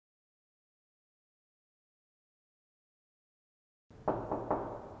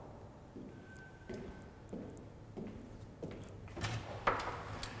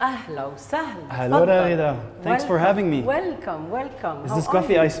أهلا وسهلا. Hello, Raghida. Thanks for having me. Welcome, welcome. Is this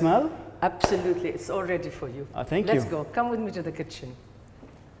coffee I smell? Absolutely, it's all ready for you. Thank you. Let's go. Come with me to the kitchen.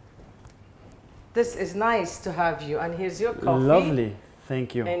 This is nice to have you, and here's your coffee. Lovely.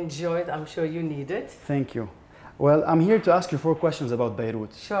 Thank you. Enjoy it. I'm sure you need it. Thank you. Well, I'm here to ask you 4 questions about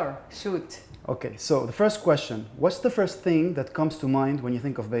Beirut. Sure, shoot. Okay, so the first question, what's the first thing that comes to mind when you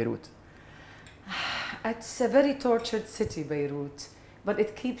think of Beirut? It's a very tortured city, Beirut, but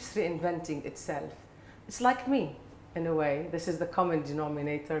it keeps reinventing itself. It's like me, in a way. This is the common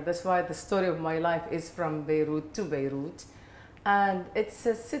denominator. That's why the story of my life is from Beirut to Beirut. And it's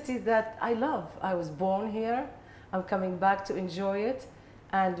a city that I love. I was born here. I'm coming back to enjoy it.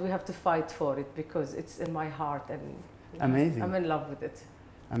 And we have to fight for it because it's in my heart. And Amazing. I'm in love with it.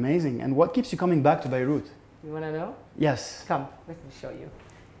 Amazing. And what keeps you coming back to Beirut? You want to know? Yes. Come, let me show you.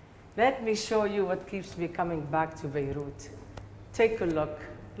 Let me show you what keeps me coming back to Beirut. Take a look.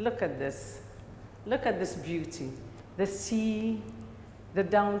 Look at this. Look at this beauty. The sea, the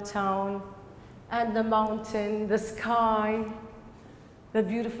downtown, and the mountain, the sky, the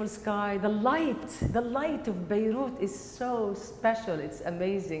beautiful sky, the light. The light of Beirut is so special. It's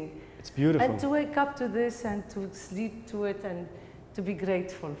amazing. It's beautiful. And to wake up to this and to sleep to it and to be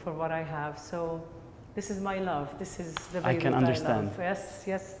grateful for what I have. So this is my love. This is the Beirut I can understand. love. Yes,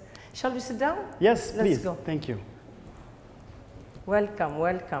 yes. Shall we sit down? Yes, Let's please. go. Thank you. Welcome,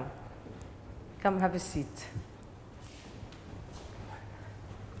 welcome. Come have a seat.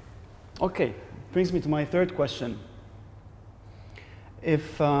 Okay, brings me to my third question.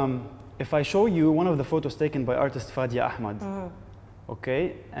 If I show you one of the photos taken by artist Fadia Ahmad,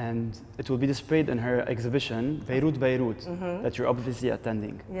 okay, and it will be displayed in her exhibition, Beirut, that you're obviously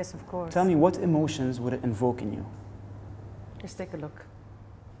attending. Yes, of course. Tell me, what emotions would it invoke in you? Let's take a look.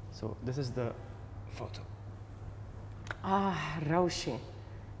 So this is the photo. Raushi,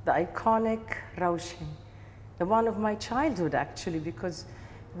 the iconic Raushi, the one of my childhood actually, because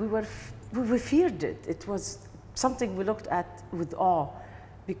we feared it. It was something we looked at with awe,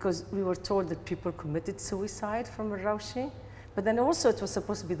 because we were told that people committed suicide from Raushi. But then also it was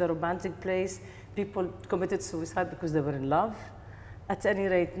supposed to be the romantic place. People committed suicide because they were in love. At any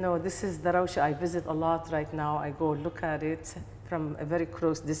rate, no, this is the Raushi I visit a lot right now. I go look at it from a very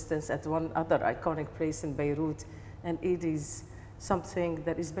close distance at one other iconic place in Beirut. And it is something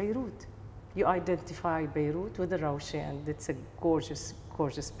that is Beirut. You identify Beirut with the Raushi, and it's a gorgeous,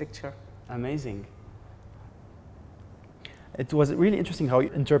 gorgeous picture. Amazing. It was really interesting how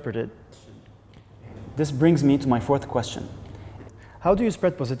you interpreted. This brings me to my 4th question. How do you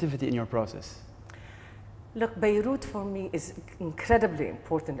spread positivity in your process? Look, Beirut for me is incredibly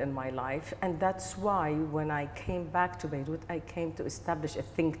important in my life, and that's why when I came back to Beirut, I came to establish a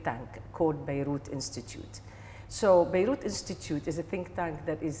think tank called Beirut Institute. So Beirut Institute is a think tank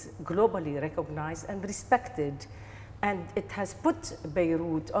that is globally recognized and respected, and it has put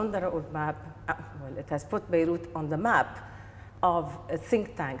Beirut on the roadmap. Well, it has put Beirut on the map of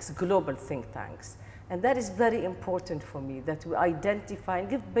think tanks, global think tanks. And that is very important for me, that we identify and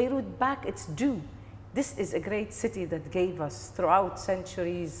give Beirut back its due. This is a great city that gave us throughout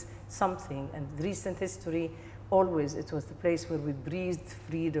centuries something, and recent history, always it was the place where we breathed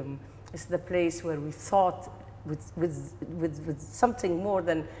freedom. It's the place where we thought with something more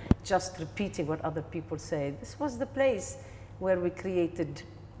than just repeating what other people say. This was the place where we created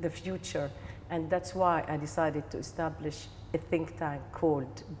the future, and that's why I decided to establish a think tank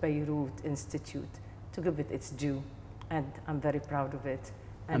called Beirut Institute to give it its due, and I'm very proud of it.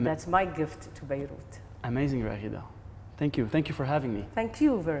 And that's my gift to Beirut. Amazing, Raghida. Thank you. Thank you for having me. Thank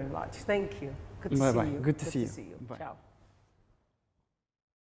you very much. Thank you. Good to see you. Good to see you. Bye. Ciao.